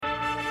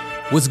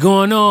What's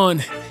going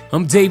on?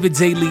 I'm David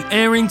Daly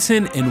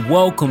Arrington, and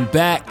welcome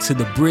back to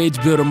the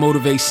Bridge Builder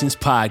Motivations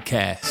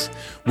Podcast,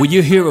 where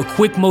you'll hear a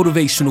quick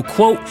motivational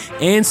quote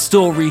and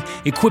story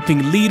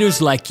equipping leaders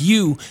like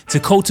you to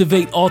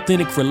cultivate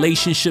authentic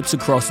relationships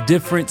across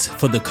difference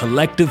for the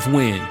collective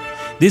win.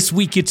 This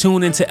week you're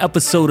tuned into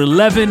episode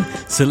 11,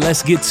 so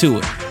let's get to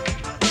it.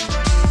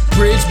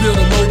 Bridge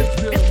Builder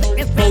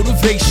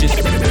Motivation.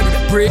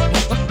 Bridge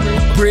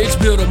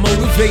Builder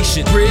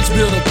Motivation. Bridge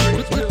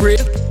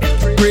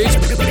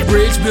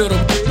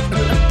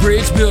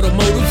Builder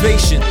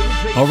Motivation.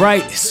 All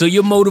right, so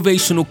your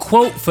motivational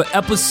quote for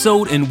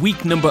episode and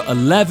week number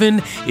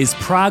 11 is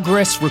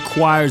progress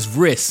requires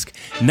risk,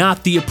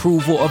 not the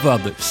approval of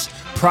others.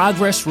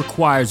 Progress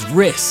requires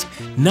risk,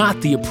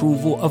 not the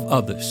approval of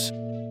others.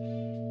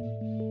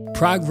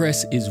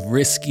 Progress is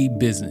risky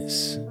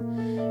business.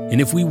 And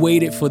if we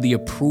waited for the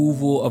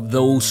approval of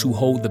those who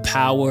hold the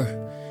power,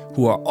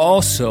 who are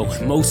also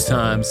most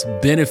times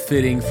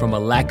benefiting from a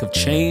lack of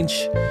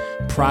change,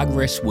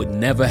 progress would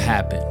never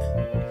happen.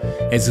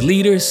 As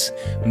leaders,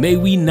 may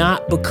we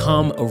not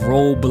become a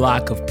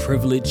roadblock of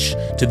privilege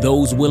to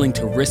those willing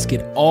to risk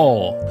it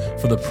all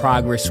for the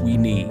progress we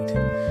need.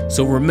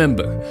 So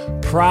remember,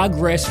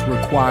 progress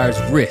requires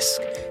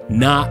risk,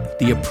 not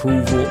the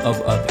approval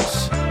of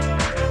others.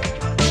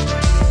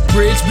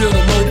 Bridge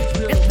Builder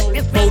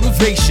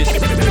Motivation.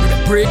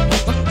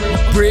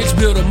 Bridge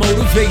Builder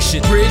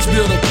Motivation. Bridge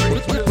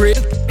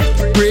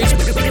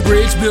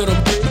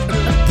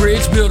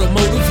Builder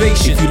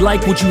Motivation. If you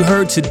like what you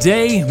heard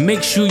today,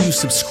 make sure you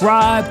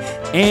subscribe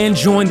and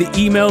join the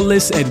email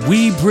list at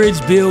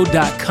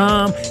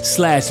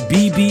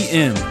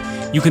webridgebuild.com/BBM.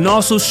 You can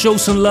also show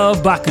some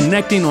love by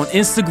connecting on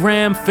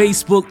Instagram,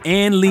 Facebook,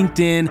 and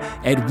LinkedIn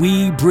at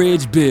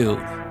WeBridgeBuild.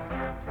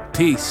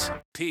 Peace.